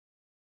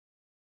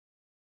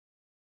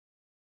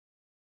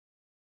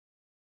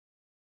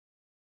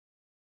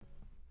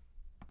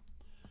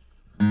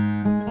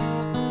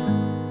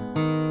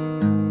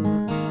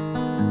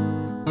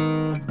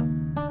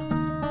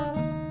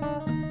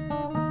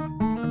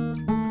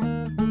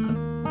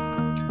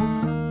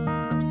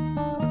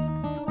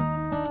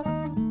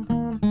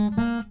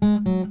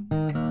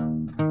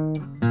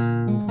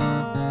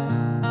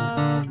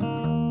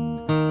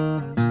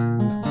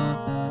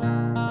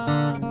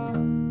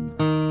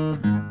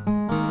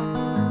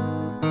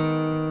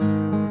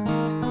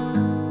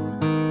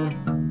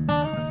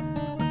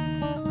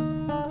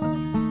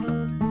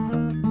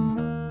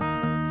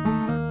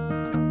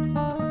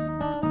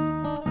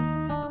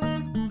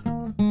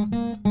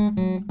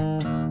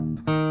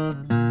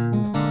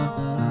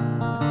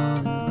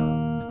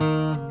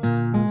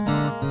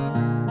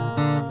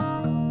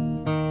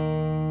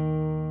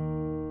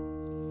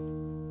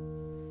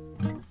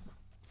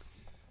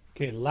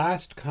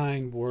Last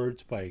Kind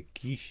Words by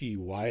Geeshie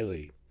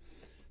Wiley.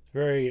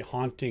 Very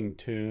haunting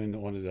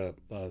tune, one of the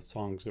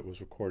songs that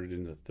was recorded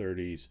in the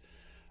 30s.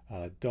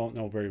 Don't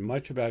know very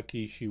much about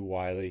Geeshie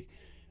Wiley.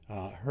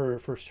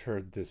 First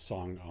heard this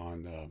song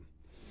on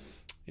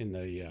in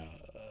the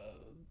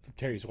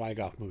Terry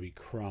Zwigoff movie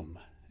Crumb,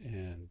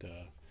 and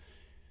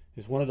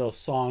it's one of those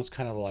songs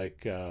kind of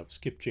like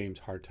Skip James'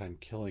 Hard Time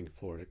Killing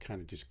Floor that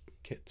kind of just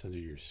gets under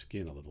your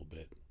skin a little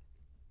bit.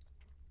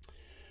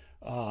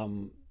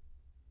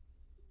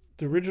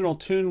 The original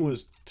tune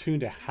was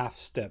tuned a half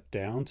step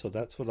down, so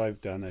that's what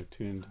I've done. I've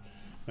tuned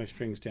my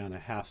strings down a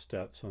half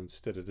step, so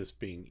instead of this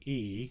being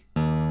E,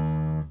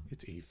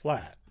 it's E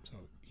flat. So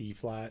E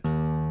flat,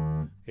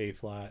 A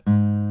flat,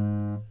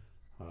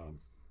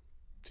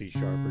 C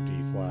sharp or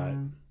D flat,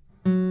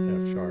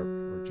 F sharp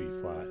or G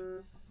flat,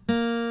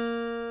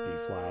 B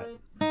flat,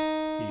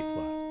 E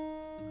flat.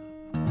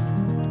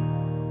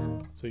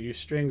 So your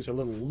strings are a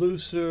little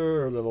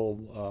looser, a little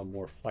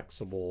more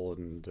flexible,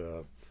 and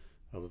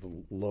a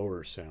little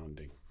lower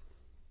sounding.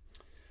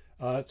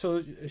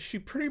 So she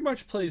pretty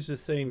much plays the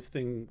same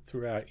thing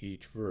throughout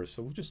each verse.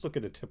 So we'll just look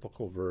at a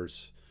typical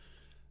verse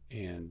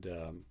and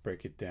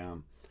break it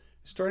down.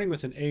 Starting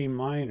with an A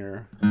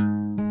minor.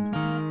 I'm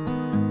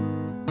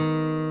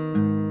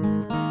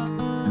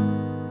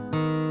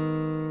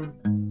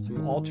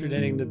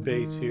alternating the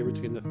bass here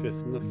between the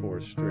 5th and the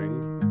 4th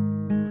string.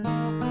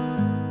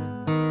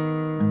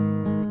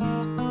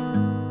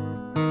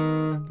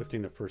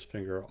 Lifting the first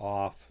finger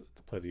off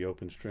to play the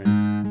open string.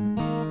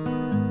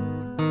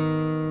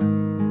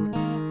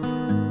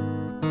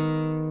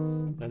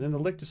 And then the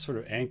lick that sort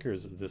of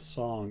anchors this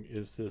song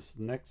is this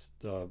next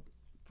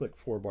like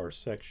 4-bar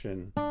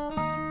section.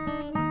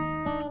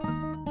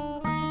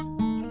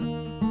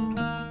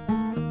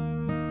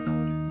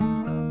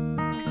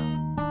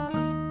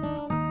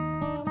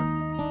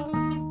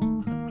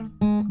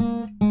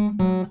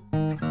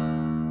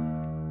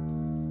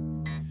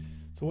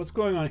 So what's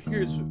going on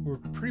here is we're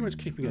pretty much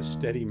keeping a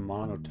steady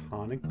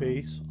monotonic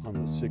bass on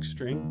the 6th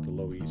string, the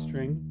low E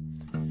string.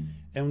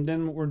 And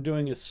then what we're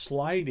doing is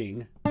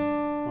sliding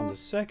on the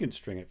 2nd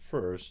string at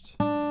first,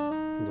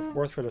 from the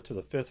 4th fret up to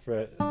the 5th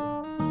fret.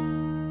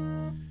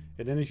 And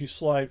then as you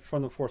slide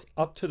from the 4th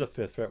up to the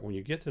 5th fret, when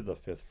you get to the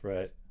 5th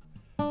fret,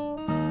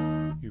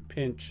 you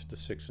pinch the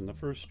 6th and the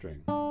 1st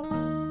string.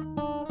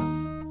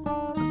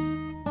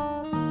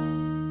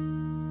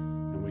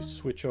 And we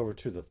switch over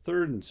to the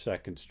 3rd and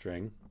 2nd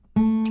string.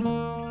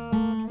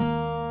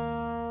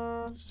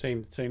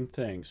 Same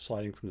thing,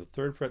 sliding from the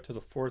 3rd fret to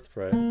the 4th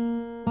fret.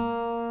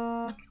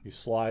 You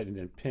slide and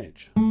then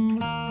pinch.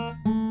 The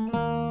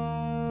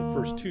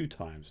first 2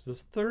 times. The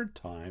 3rd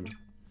time,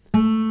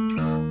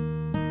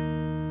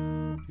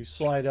 you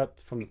slide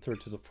up from the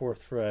 3rd to the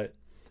 4th fret,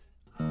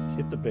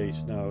 hit the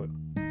bass note,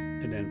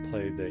 and then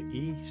play the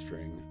E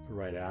string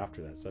right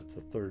after that. So that's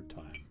the 3rd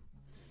time.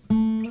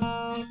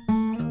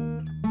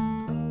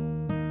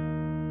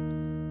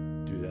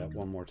 Do that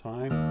one more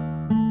time.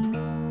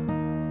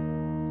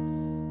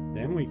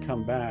 Then we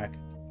come back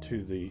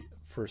to the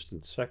 1st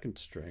and 2nd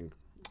string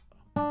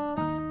 4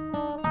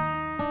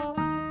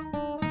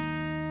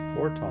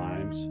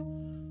 times,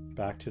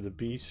 back to the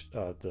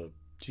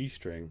G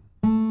string,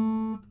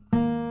 and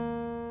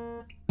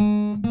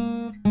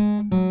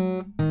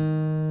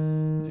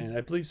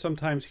I believe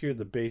sometimes here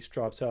the bass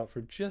drops out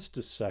for just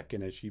a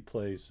second as she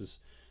plays this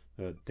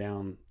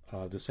down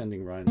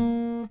descending run.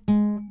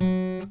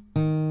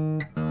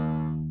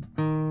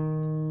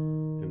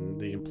 And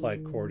the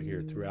implied chord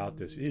here throughout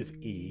this is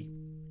E.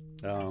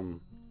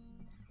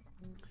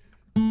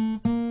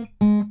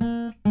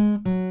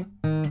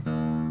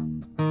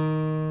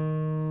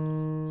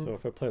 So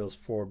if I play those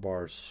 4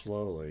 bars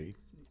slowly,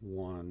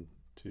 1,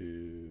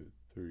 2,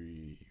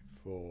 3,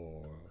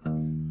 4.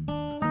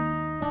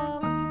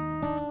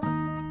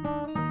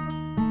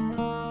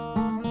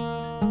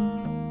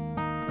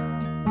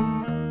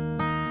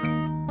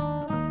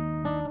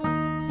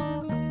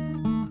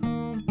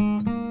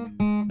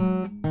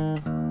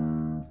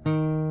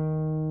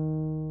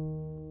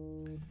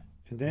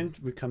 And then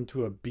we come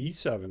to a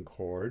B7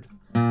 chord.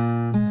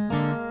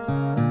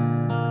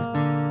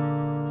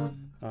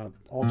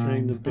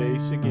 Alternating the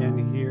bass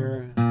again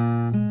here.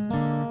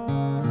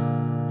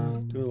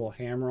 Do a little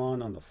hammer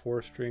on the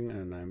 4th string,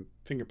 and I'm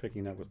finger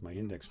picking that with my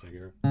index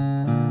finger. Go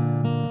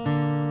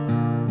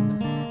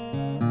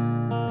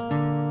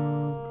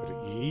to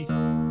E,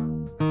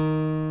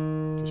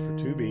 just for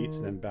 2 beats,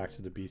 and then back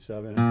to the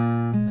B7,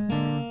 and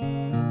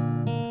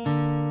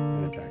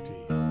then back to E.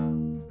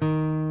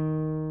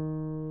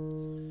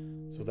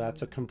 So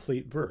that's a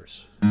complete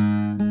verse.